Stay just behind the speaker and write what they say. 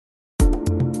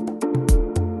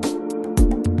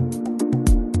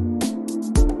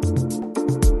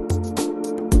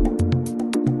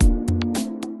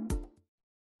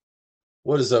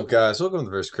What is up, guys? Welcome to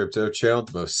the first crypto channel,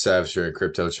 the most savage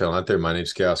crypto channel out there. My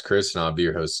name's Kris, and I'll be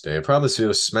your host today. I promise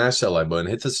you, smash that like button,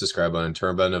 hit the subscribe button,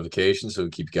 turn on notifications so we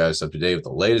keep you guys up to date with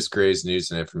the latest, greatest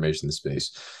news and information in the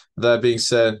space. With that being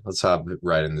said, let's hop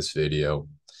right in this video.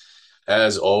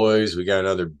 As always, we got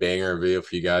another banger video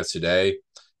for you guys today.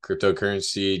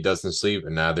 Cryptocurrency doesn't sleep,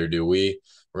 and neither do we.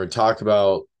 We're going to talk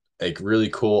about a really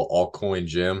cool altcoin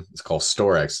gem. It's called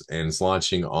StorX, and it's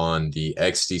launching on the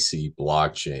XDC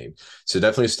blockchain. So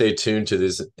definitely stay tuned to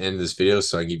this end of this video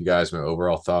so I can give you guys my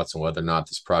overall thoughts on whether or not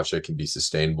this project can be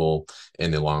sustainable in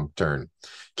the long term.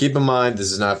 Keep in mind,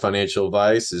 this is not financial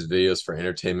advice. This video is for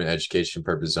entertainment education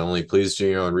purposes only. Please do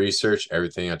your own research.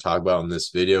 Everything I talk about in this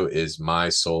video is my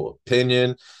sole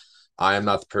opinion. I am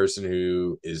not the person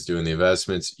who is doing the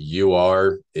investments. You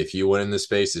are. If you win in this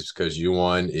space, it's because you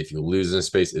won. If you lose in this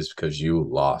space, it's because you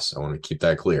lost. I want to keep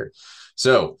that clear.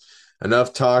 So,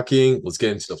 enough talking. Let's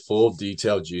get into the full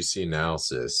detailed, juicy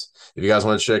analysis. If you guys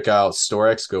want to check out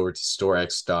StorX, go over to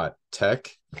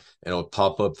storx.tech and it'll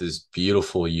pop up this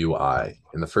beautiful UI.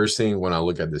 And the first thing when I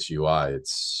look at this UI, it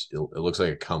looks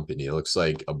like a company. It looks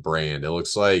like a brand. It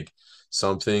looks like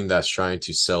something that's trying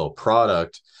to sell a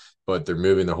product, but they're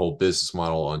moving their whole business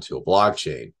model onto a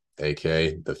blockchain,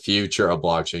 aka the future of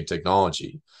blockchain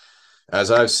technology. As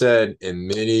I've said in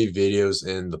many videos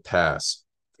in the past,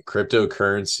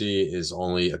 cryptocurrency is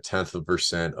only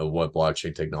 0.1% of what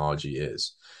blockchain technology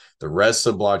is. The rest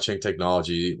of blockchain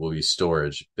technology will be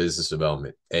storage, business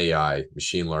development, AI,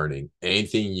 machine learning,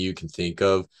 anything you can think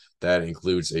of that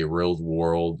includes a real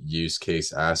world use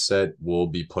case asset will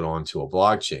be put onto a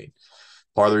blockchain.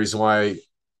 Part of the reason why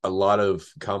a lot of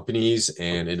companies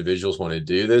and individuals want to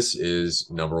do this is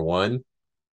number one,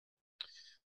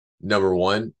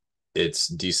 it's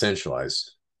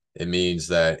decentralized. It means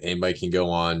that anybody can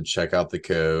go on, check out the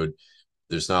code.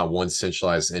 There's not one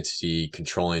centralized entity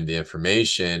controlling the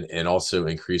information, and also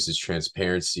increases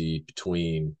transparency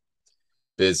between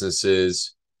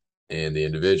businesses and the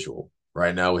individual.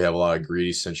 Right now, we have a lot of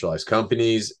greedy centralized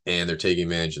companies, and they're taking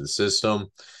advantage of the system,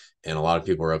 and a lot of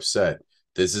people are upset.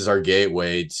 This is our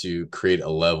gateway to create a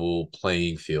level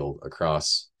playing field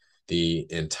across the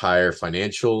entire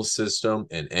financial system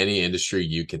and any industry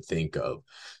you can think of.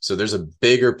 So there's a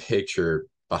bigger picture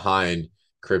behind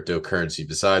cryptocurrency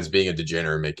besides being a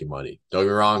degenerate making money. Don't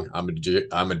get me wrong, I'm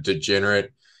a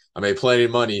degenerate. I made plenty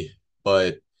of money,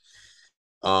 but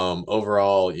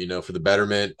overall, for the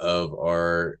betterment of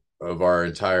our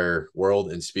entire world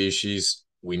and species,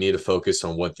 we need to focus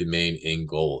on what the main end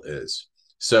goal is.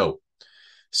 So,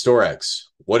 StorX.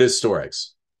 What is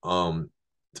StorX? To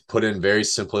put in very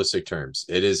simplistic terms,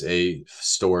 it is a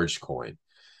storage coin.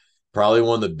 Probably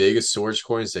one of the biggest storage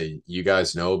coins that you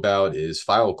guys know about is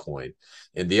Filecoin.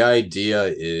 And the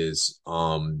idea is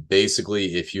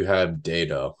basically if you have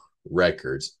data,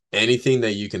 records, anything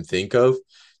that you can think of,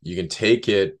 you can take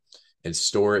it and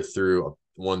store it through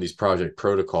one of these project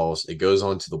protocols. It goes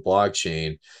onto the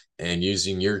blockchain, and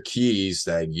using your keys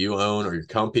that you own or your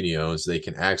company owns, they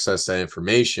can access that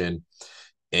information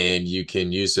and you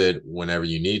can use it whenever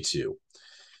you need to.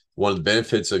 One of the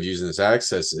benefits of using this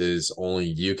access is only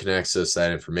you can access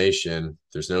that information.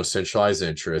 There's no centralized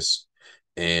interest,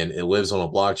 and it lives on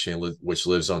a blockchain which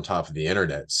lives on top of the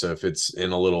internet. So if it's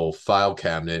in a little file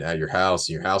cabinet at your house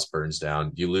and your house burns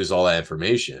down, you lose all that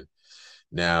information.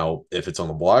 Now, if it's on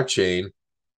the blockchain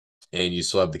and you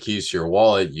still have the keys to your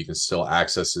wallet, you can still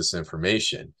access this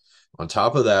information. On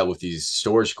top of that, with these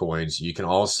storage coins, you can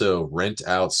also rent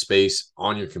out space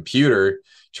on your computer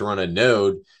to run a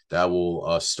node that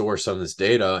will store some of this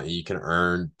data, and you can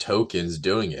earn tokens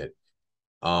doing it.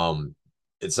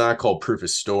 It's not called proof of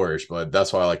storage, but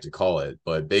that's what I like to call it.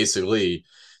 But basically,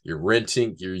 you're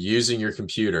using your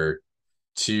computer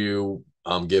to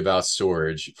give out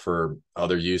storage for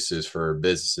other uses for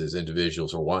businesses,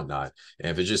 individuals, or whatnot.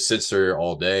 And if it just sits there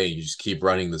all day and you just keep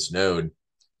running this node,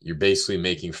 you're basically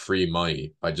making free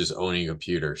money by just owning a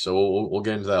computer. So we'll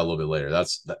get into that a little bit later.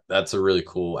 That's a really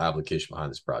cool application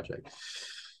behind this project.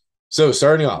 So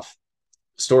starting off,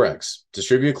 StorX,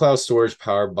 distributed cloud storage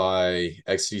powered by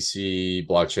XDC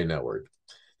blockchain network.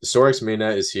 The StorX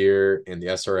Mainnet is here, and the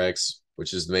SRX,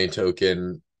 which is the main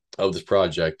token of this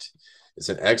project, is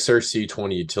an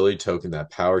XRC20 utility token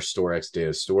that powers StorX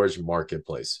data storage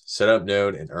marketplace. Set up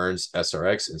node and earns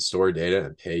SRX and store data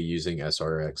and pay using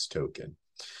SRX token.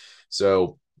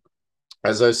 So,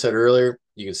 as I said earlier,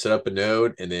 you can set up a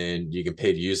node and then you can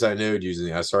pay to use that node using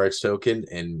the SRX token.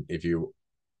 And if you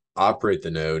operate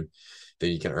the node,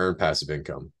 then you can earn passive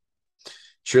income.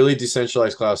 Truly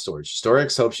decentralized cloud storage.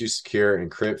 StorX helps you secure,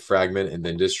 encrypt, fragment, and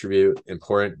then distribute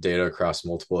important data across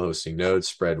multiple hosting nodes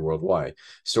spread worldwide.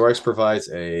 StorX provides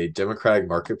a democratic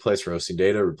marketplace for hosting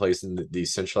data, replacing the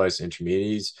centralized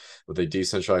intermediaries with a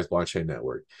decentralized blockchain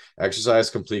network.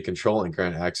 Exercise complete control and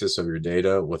grant access of your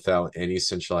data without any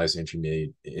centralized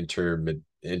intermediary.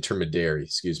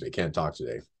 Excuse me, can't talk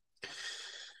today.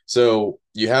 So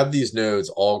you have these nodes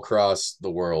all across the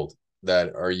world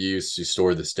that are used to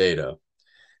store this data.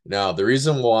 Now, the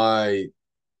reason why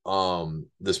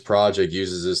this project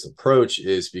uses this approach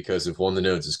is because if one of the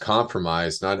nodes is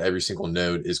compromised, not every single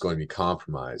node is going to be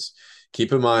compromised.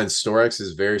 Keep in mind, StorX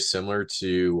is very similar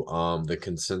to the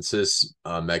consensus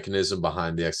mechanism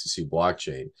behind the XDC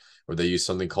blockchain, where they use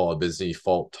something called a business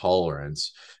fault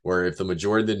tolerance, where if the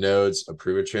majority of the nodes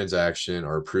approve a transaction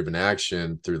or approve an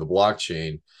action through the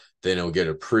blockchain, then it'll get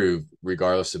approved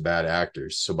regardless of bad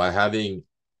actors. So by having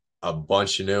a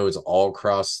bunch of nodes all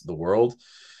across the world,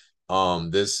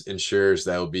 this ensures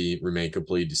that will be remain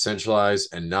completely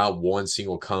decentralized, and not one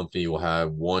single company will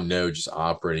have one node just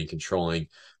operating, controlling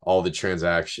all the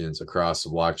transactions across the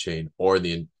blockchain,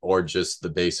 or just the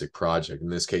basic project. In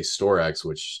this case, StorX,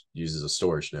 which uses a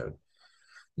storage node.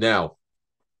 Now,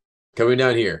 coming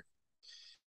down here,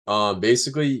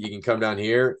 basically you can come down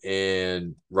here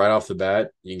and right off the bat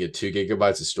you can get 2 GB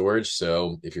of storage.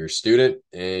 So if you're a student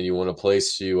and you want a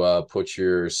place to put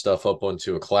your stuff up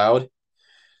onto a cloud,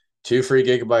 2 free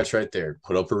gigabytes right there.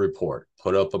 Put up a report,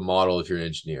 put up a model if you're an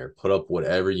engineer, put up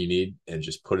whatever you need and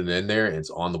just put it in there, and it's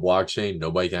on the blockchain.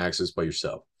 Nobody can access but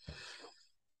yourself.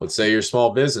 Let's say you're a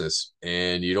small business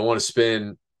and you don't want to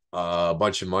spend a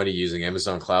bunch of money using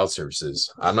Amazon cloud services.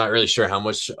 I'm not really sure how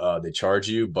much they charge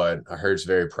you, but I heard it's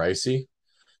very pricey.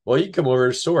 Well, you can come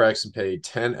over to StorX and pay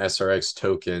 10 SRX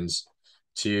tokens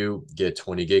to get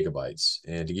 20 gigabytes.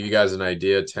 And to give you guys an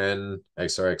idea, 10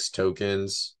 XRX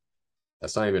tokens,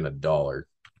 that's not even $1.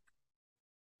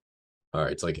 All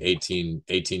right, it's like 18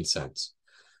 cents.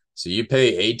 So you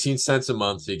pay 18 cents a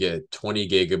month to get 20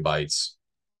 gigabytes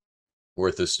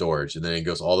worth of storage, and then it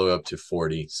goes all the way up to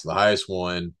 40. So the highest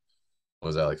one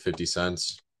was that like 50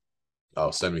 cents? Oh,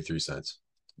 73 cents.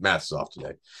 Math's off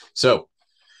today. So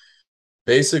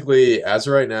basically, as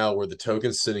of right now, where the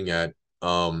token's sitting at,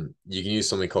 you can use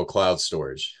something called cloud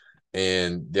storage.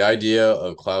 And the idea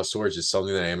of cloud storage is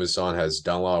something that Amazon has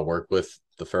done a lot of work with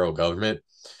the federal government.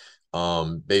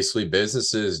 Basically,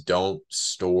 businesses don't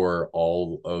store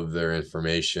all of their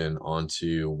information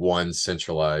onto one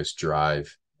centralized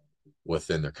drive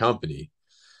within their company.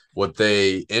 What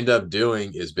they end up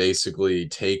doing is basically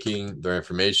taking their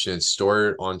information and store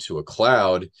it onto a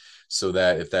cloud, so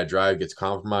that if that drive gets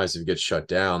compromised, if it gets shut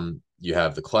down, you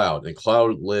have the cloud. And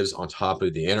cloud lives on top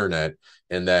of the internet,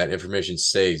 and that information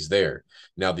stays there.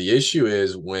 Now, the issue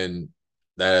is when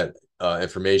that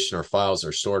information or files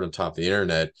are stored on top of the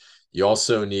internet, you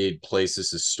also need places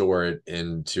to store it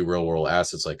into real world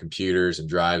assets like computers and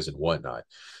drives and whatnot.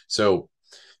 So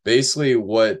basically,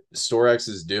 what StorX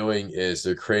is doing is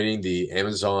they're creating the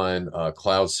Amazon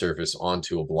cloud service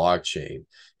onto a blockchain.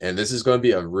 And this is going to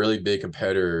be a really big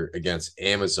competitor against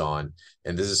Amazon.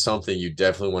 And this is something you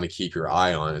definitely want to keep your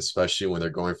eye on, especially when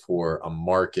they're going for a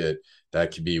market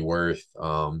that could be worth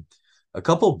a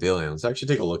couple billion. Let's actually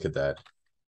take a look at that.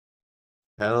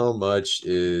 How much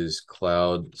is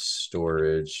cloud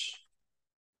storage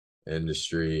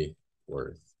industry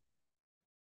worth?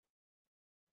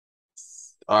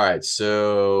 All right,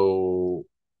 so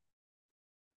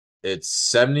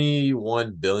it's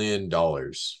 $71 billion.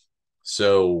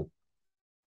 So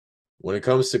when it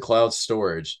comes to cloud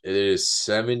storage, it is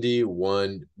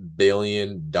 $71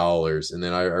 billion. And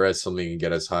then I read something can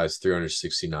get as high as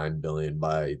 369 billion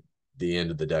by the end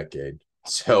of the decade.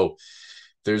 So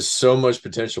there's so much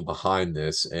potential behind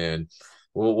this, and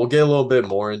we'll get a little bit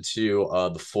more into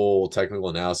the full technical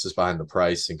analysis behind the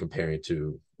price and comparing it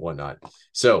to whatnot.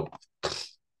 So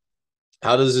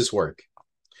how does this work?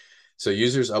 So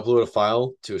users upload a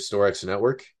file to a StorX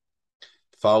network.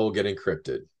 The file will get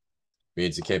encrypted.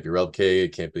 Means it can't be replicated,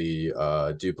 it can't be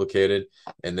duplicated.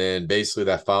 And then basically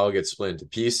that file gets split into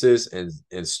pieces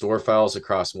and store files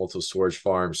across multiple storage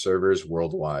farm servers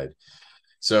worldwide.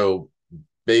 So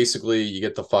basically you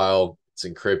get the file, it's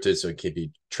encrypted so it can't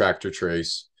be tracked or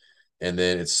traced, and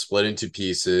then it's split into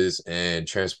pieces and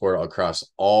transported across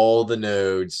all the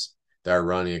nodes that are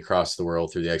running across the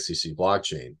world through the XDC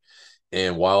blockchain.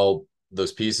 And while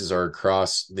those pieces are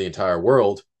across the entire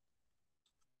world,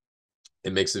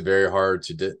 it makes it very hard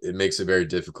to it makes it very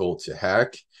difficult to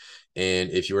hack.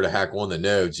 And if you were to hack one of the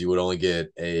nodes, you would only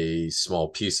get a small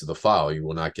piece of the file. You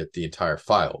will not get the entire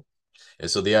file. And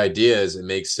so the idea is it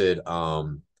makes it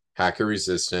hacker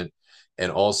resistant,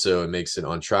 and also it makes it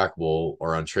untrackable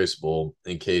or untraceable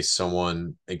in case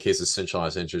a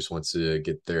centralized interest wants to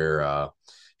get their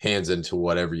hands into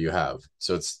whatever you have.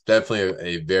 So it's definitely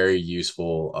a very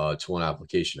useful tool and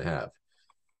application to have.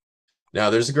 Now,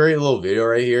 there's a great little video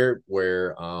right here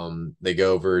where they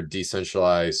go over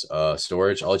decentralized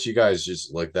storage. I'll let you guys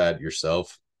just look that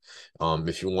yourself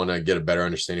if you want to get a better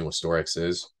understanding what StorX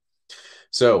is.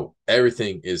 So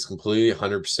everything is completely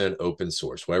 100% open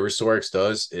source. Whatever StorX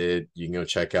does, you can go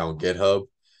check out on GitHub.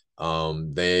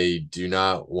 They do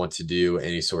not want to do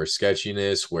any sort of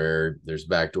sketchiness where there's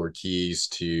backdoor keys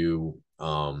to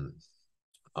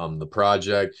the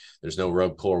project. There's no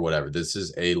rug pull or whatever. This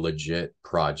is a legit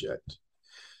project.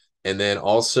 And then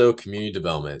also community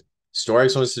development.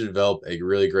 StorX wants to develop a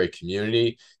really great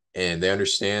community, and they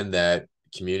understand that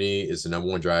community is the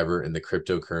 #1 driver in the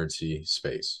cryptocurrency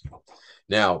space.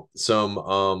 Now,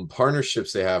 some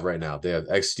partnerships they have right now. They have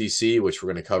XDC, which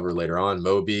we're going to cover later on,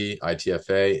 Mobi,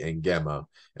 ITFA, and Gemma.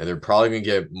 And they're probably going to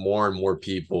get more and more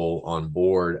people on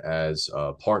board as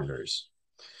partners.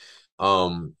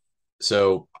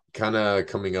 So kind of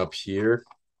coming up here.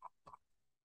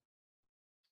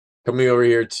 Coming over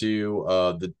here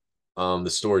to the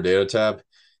store data tab,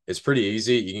 it's pretty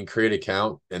easy. You can create an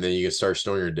account and then you can start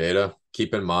storing your data.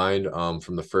 Keep in mind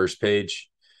from the first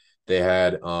page, they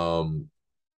had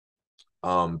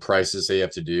prices they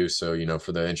have to do. So, you know,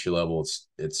 for the entry level,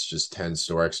 it's just 10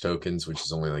 StorX tokens, which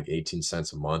is only like 18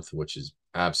 cents a month, which is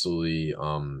absolutely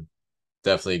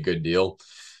definitely a good deal.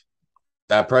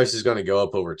 That price is going to go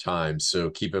up over time.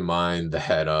 So keep in mind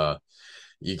that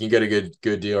you can get a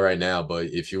good deal right now, but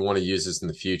if you want to use this in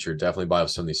the future, definitely buy up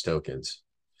some of these tokens.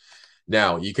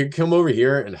 Now, you could come over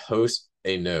here and host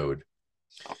a node.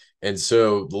 And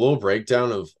so the little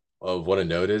breakdown of what a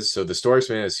node is. So the StorX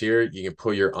Mainnet is here. You can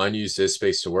put your unused disk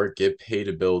space to work, get paid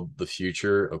to build the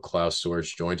future of cloud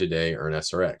storage. Join today, earn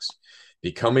SRX.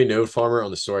 Become a node farmer on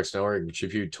the StorX network and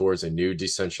contribute towards a new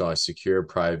decentralized, secure,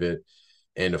 private,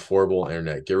 and affordable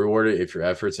internet. Get rewarded if your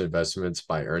efforts and investments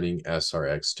by earning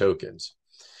SRX tokens.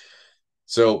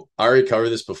 So I already covered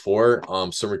this before.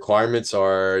 Some requirements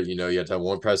are, you know, you have to have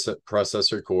one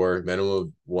processor core, minimum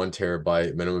of 1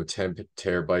 terabyte, minimum of 10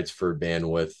 terabytes for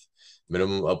bandwidth,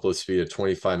 minimum upload speed of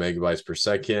 25 megabytes per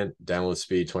second, download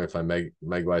speed 25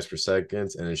 megabytes per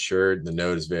second, and ensure the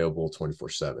node is available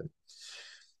 24/7.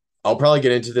 I'll probably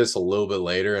get into this a little bit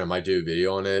later. I might do a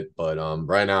video on it, but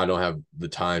right now I don't have the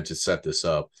time to set this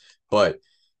up. But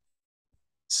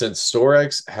since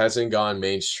StorX hasn't gone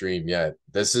mainstream yet,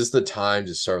 this is the time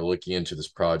to start looking into this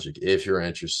project if you're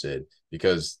interested,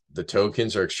 because the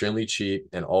tokens are extremely cheap,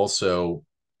 and also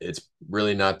it's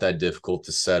really not that difficult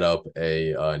to set up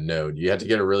a node. You have to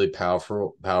get a really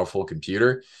powerful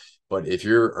computer, but if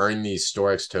you're earning these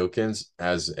StorX tokens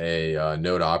as a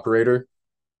node operator,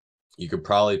 you could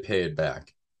probably pay it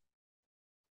back.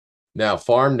 Now,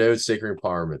 farm node staking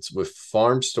requirements. With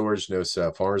farm storage node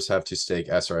setup, farmers have to stake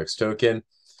SRX token.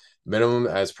 Minimum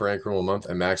as per incremental month,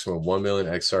 a maximum of 1 million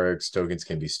XRX tokens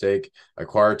can be staked.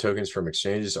 Acquire tokens from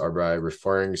exchanges or by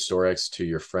referring StorX to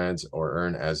your friends or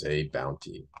earn as a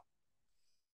bounty.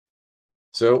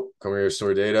 So come here to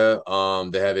store data.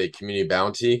 They have a community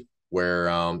bounty where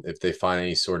if they find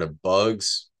any sort of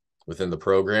bugs within the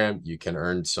program, you can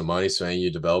earn some money. So any of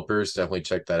you developers, definitely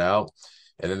check that out.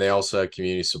 And then they also have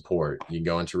community support. You can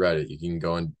go into Reddit. You can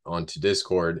go onto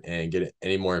Discord and get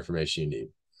any more information you need.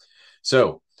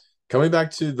 So coming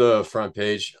back to the front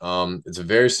page, it's a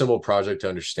very simple project to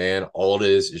understand. All it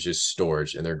is just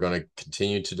storage, and they're going to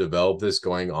continue to develop this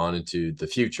going on into the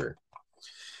future.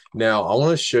 Now, I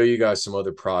want to show you guys some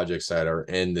other projects that are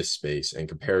in this space and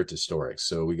compare it to StorX.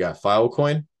 So we got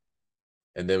Filecoin,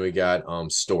 and then we got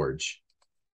storage.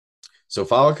 So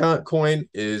Filecoin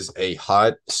is a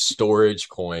hot storage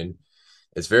coin.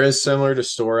 It's very similar to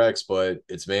StorX, but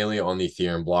it's mainly on the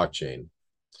Ethereum blockchain.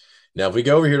 Now, if we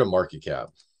go over here to market cap,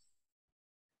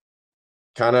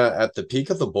 kind of at the peak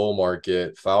of the bull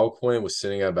market, Filecoin was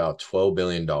sitting at about $12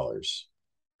 billion.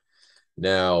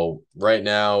 Now, right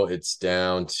now, it's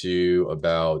down to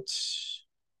about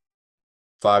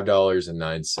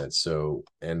 $5.09. So,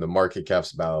 and the market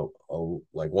cap's about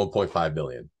like 1.5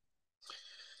 billion.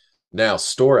 Now,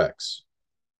 StorX.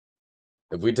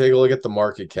 If we take a look at the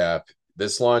market cap,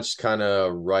 this launched kind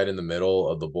of right in the middle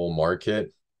of the bull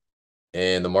market,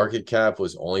 and the market cap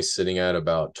was only sitting at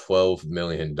about $12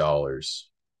 million.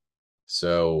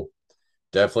 So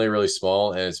definitely really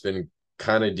small, and it's been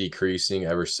kind of decreasing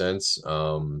ever since.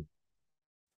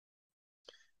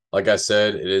 Like I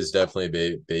said, it is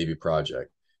definitely a baby project.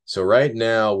 So right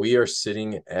now we are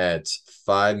sitting at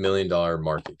 $5 million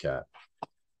market cap.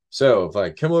 So if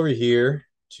I come over here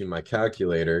to my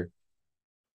calculator,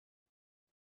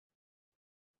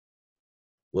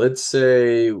 let's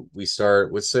say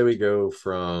we go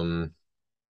from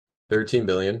 13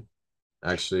 billion.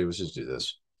 Actually, let's just do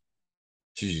this.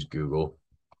 Just use Google.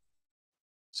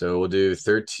 So we'll do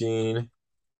 13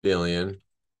 billion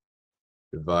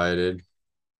divided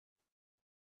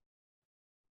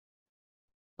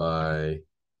by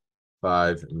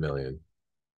 5 million.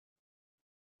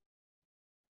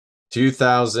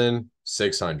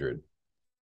 2,600.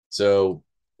 So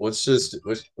let's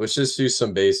just do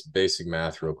some basic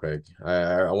math real quick.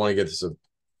 I want to get this up.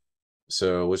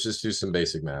 So let's just do some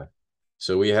basic math.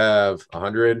 So we have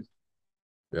 100,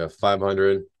 we have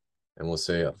 500, and we'll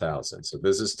say 1,000. So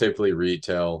this is typically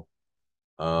retail.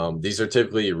 These are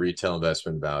typically retail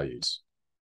investment values.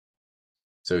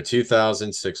 So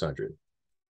 2,600.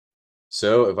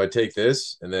 So if I take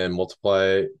this and then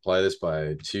apply this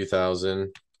by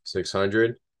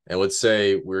 2,600, and let's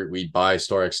say we buy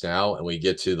StorX now and we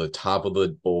get to the top of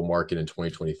the bull market in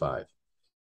 2025,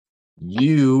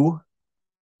 you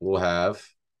will have,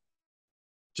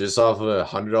 just off of a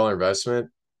 $100 investment,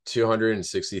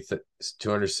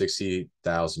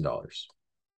 $260,000.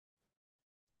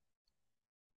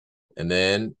 And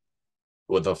then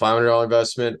with a $500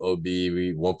 investment, it'll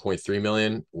be 1.3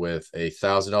 million. With a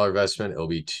 $1,000 investment, it'll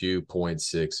be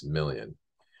 2.6 million.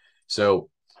 So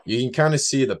you can kind of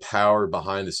see the power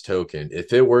behind this token.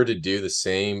 If it were to do the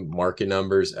same market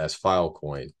numbers as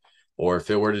Filecoin, or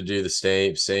if it were to do the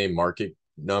same market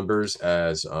numbers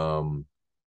as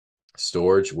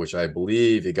Storage, which I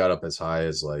believe it got up as high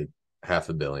as like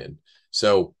 $500 million.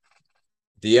 So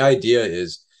the idea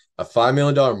is a $5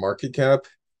 million market cap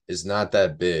is not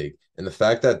that big. And the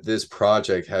fact that this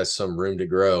project has some room to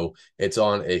grow, it's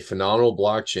on a phenomenal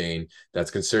blockchain that's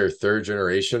considered third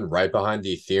generation, right behind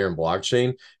the Ethereum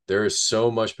blockchain. There is so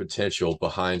much potential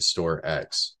behind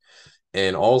StorX.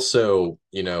 And also,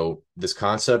 this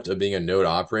concept of being a node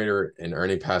operator and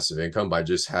earning passive income by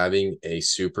just having a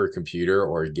supercomputer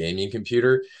or a gaming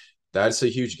computer, that's a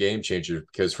huge game changer,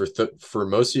 because for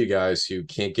most of you guys who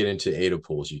can't get into ADA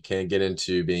pools, you can't get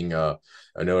into being a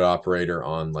node operator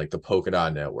on like the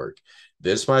Polkadot network,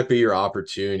 this might be your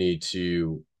opportunity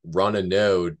to run a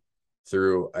node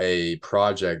through a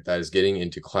project that is getting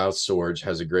into cloud storage,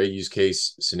 has a great use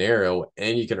case scenario,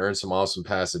 and you can earn some awesome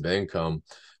passive income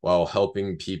while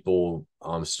helping people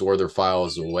store their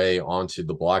files away onto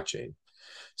the blockchain.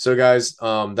 So guys,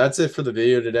 that's it for the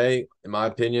video today. In my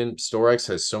opinion, StorX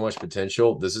has so much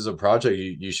potential. This is a project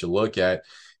you should look at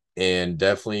and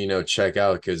definitely, check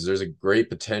out, because there's a great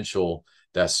potential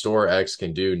that StorX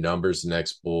can do numbers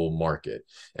next bull market.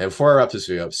 And before I wrap this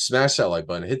video up, smash that like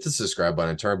button, hit the subscribe button,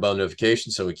 and turn bell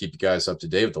notifications so we keep you guys up to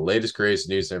date with the latest, greatest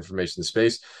news and information in the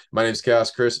space. My name is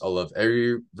Kris. I love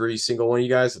every single one of you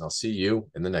guys, and I'll see you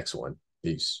in the next one.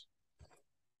 Peace.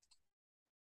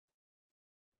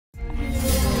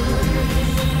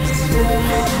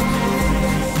 Yeah.